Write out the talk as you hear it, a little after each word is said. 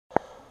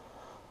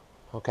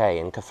Okay,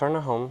 in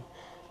Capernaum,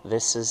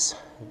 this is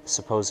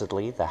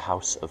supposedly the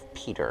house of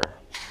Peter.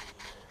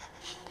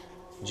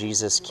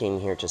 Jesus came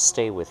here to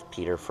stay with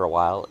Peter for a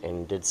while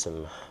and did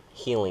some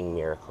healing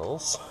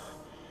miracles.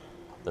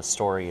 The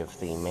story of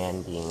the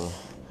man being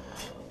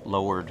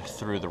lowered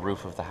through the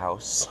roof of the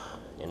house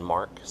in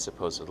Mark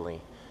supposedly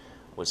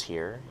was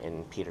here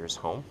in Peter's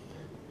home.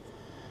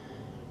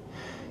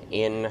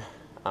 In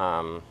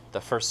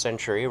the first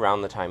century,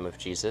 around the time of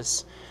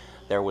Jesus,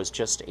 there was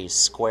just a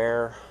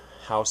square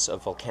house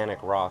of volcanic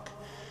rock.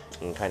 You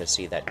can kind of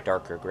see that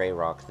darker gray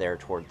rock there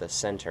toward the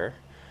center,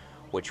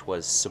 which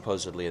was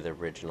supposedly the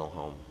original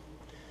home.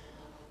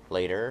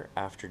 Later,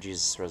 after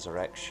Jesus'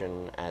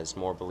 resurrection, as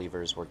more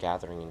believers were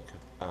gathering in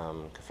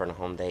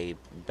Capernaum, they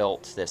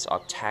built this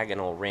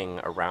octagonal ring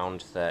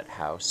around that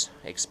house,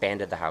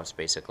 expanded the house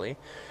basically,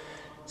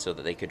 so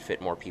that they could fit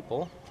more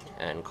people,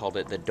 and called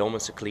it the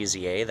Domus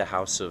Ecclesiae, the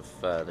house of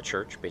the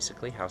church,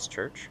 basically, house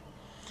church.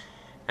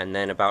 And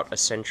then about a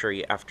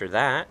century after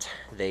that,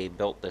 they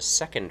built the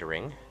second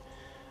ring,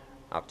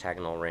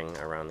 octagonal ring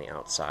around the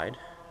outside,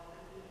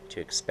 to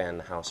expand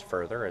the house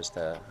further as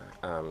the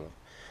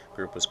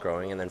group was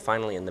growing. And then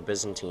finally in the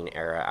Byzantine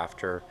era,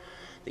 after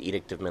the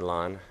Edict of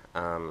Milan,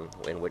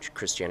 in which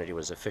Christianity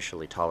was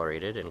officially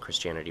tolerated and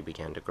Christianity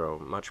began to grow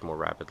much more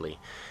rapidly,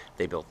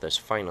 they built this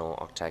final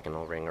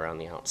octagonal ring around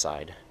the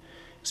outside,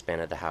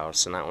 expanded the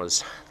house, and that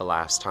was the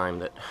last time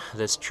that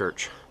this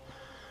church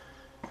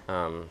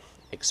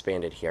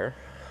expanded here.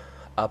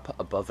 Up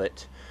above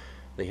it,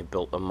 they have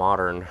built a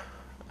modern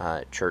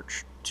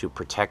church to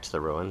protect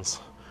the ruins,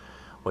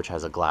 which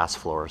has a glass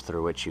floor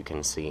through which you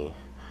can see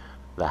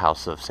the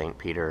house of St.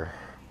 Peter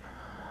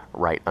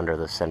right under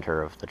the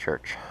center of the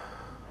church.